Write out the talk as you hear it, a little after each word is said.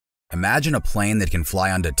Imagine a plane that can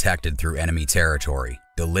fly undetected through enemy territory,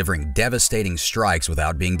 delivering devastating strikes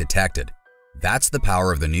without being detected. That's the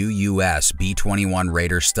power of the new US B21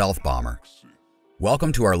 Raider Stealth Bomber.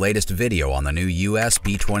 Welcome to our latest video on the new US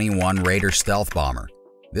B21 Raider Stealth Bomber.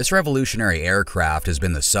 This revolutionary aircraft has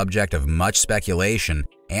been the subject of much speculation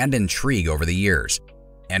and intrigue over the years,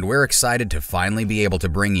 and we're excited to finally be able to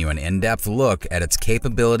bring you an in-depth look at its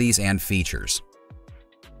capabilities and features.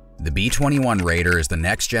 The B21 Raider is the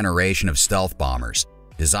next generation of stealth bombers,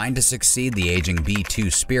 designed to succeed the aging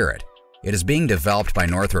B-2 Spirit. It is being developed by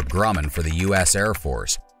Northrop Grumman for the U.S. Air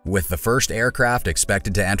Force, with the first aircraft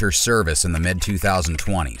expected to enter service in the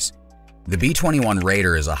mid-2020s. The B-21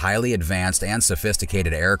 Raider is a highly advanced and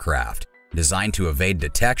sophisticated aircraft, designed to evade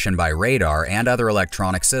detection by radar and other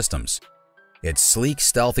electronic systems. Its sleek,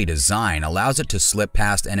 stealthy design allows it to slip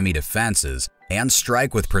past enemy defenses and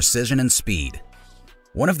strike with precision and speed.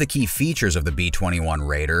 One of the key features of the B-21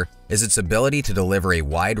 Raider is its ability to deliver a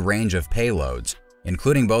wide range of payloads,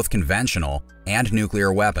 including both conventional and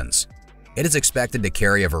nuclear weapons. It is expected to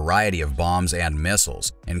carry a variety of bombs and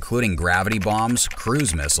missiles, including gravity bombs,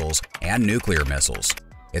 cruise missiles, and nuclear missiles.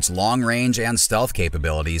 Its long-range and stealth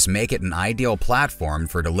capabilities make it an ideal platform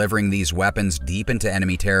for delivering these weapons deep into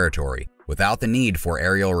enemy territory, without the need for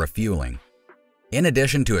aerial refueling. In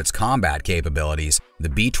addition to its combat capabilities, the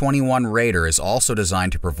B-21 Raider is also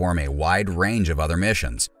designed to perform a wide range of other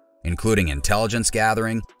missions, including intelligence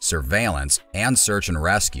gathering, surveillance, and search and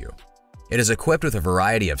rescue. It is equipped with a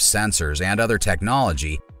variety of sensors and other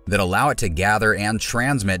technology that allow it to gather and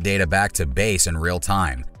transmit data back to base in real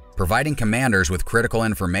time, providing commanders with critical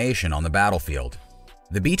information on the battlefield.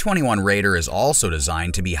 The B-21 Raider is also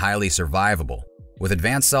designed to be highly survivable, with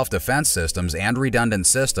advanced self-defense systems and redundant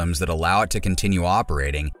systems that allow it to continue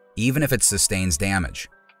operating even if it sustains damage.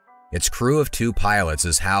 Its crew of 2 pilots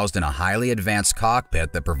is housed in a highly advanced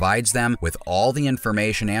cockpit that provides them with all the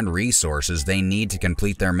information and resources they need to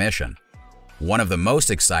complete their mission. One of the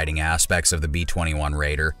most exciting aspects of the B-21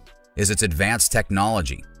 Raider is its advanced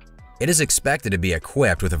technology. It is expected to be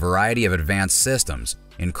equipped with a variety of advanced systems,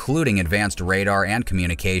 including advanced radar and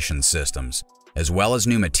communications systems, as well as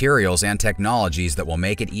new materials and technologies that will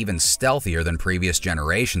make it even stealthier than previous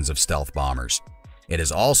generations of stealth bombers. It is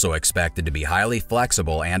also expected to be highly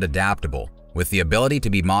flexible and adaptable, with the ability to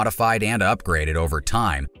be modified and upgraded over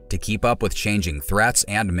time to keep up with changing threats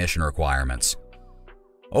and mission requirements.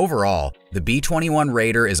 Overall, the B-21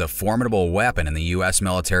 Raider is a formidable weapon in the U.S.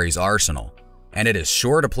 military's arsenal, and it is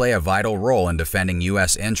sure to play a vital role in defending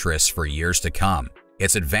U.S. interests for years to come.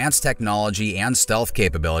 Its advanced technology and stealth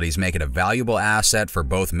capabilities make it a valuable asset for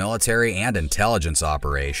both military and intelligence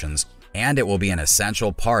operations, and it will be an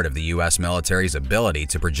essential part of the U.S. military's ability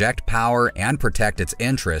to project power and protect its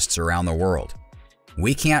interests around the world.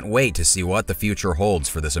 We can't wait to see what the future holds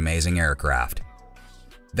for this amazing aircraft.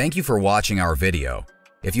 Thank you for watching our video.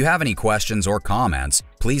 If you have any questions or comments,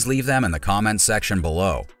 please leave them in the comments section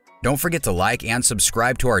below. Don't forget to like and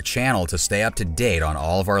subscribe to our channel to stay up to date on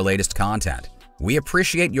all of our latest content. We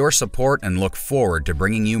appreciate your support and look forward to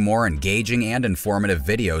bringing you more engaging and informative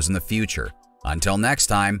videos in the future. Until next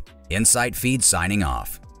time, Insight Feed signing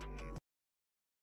off.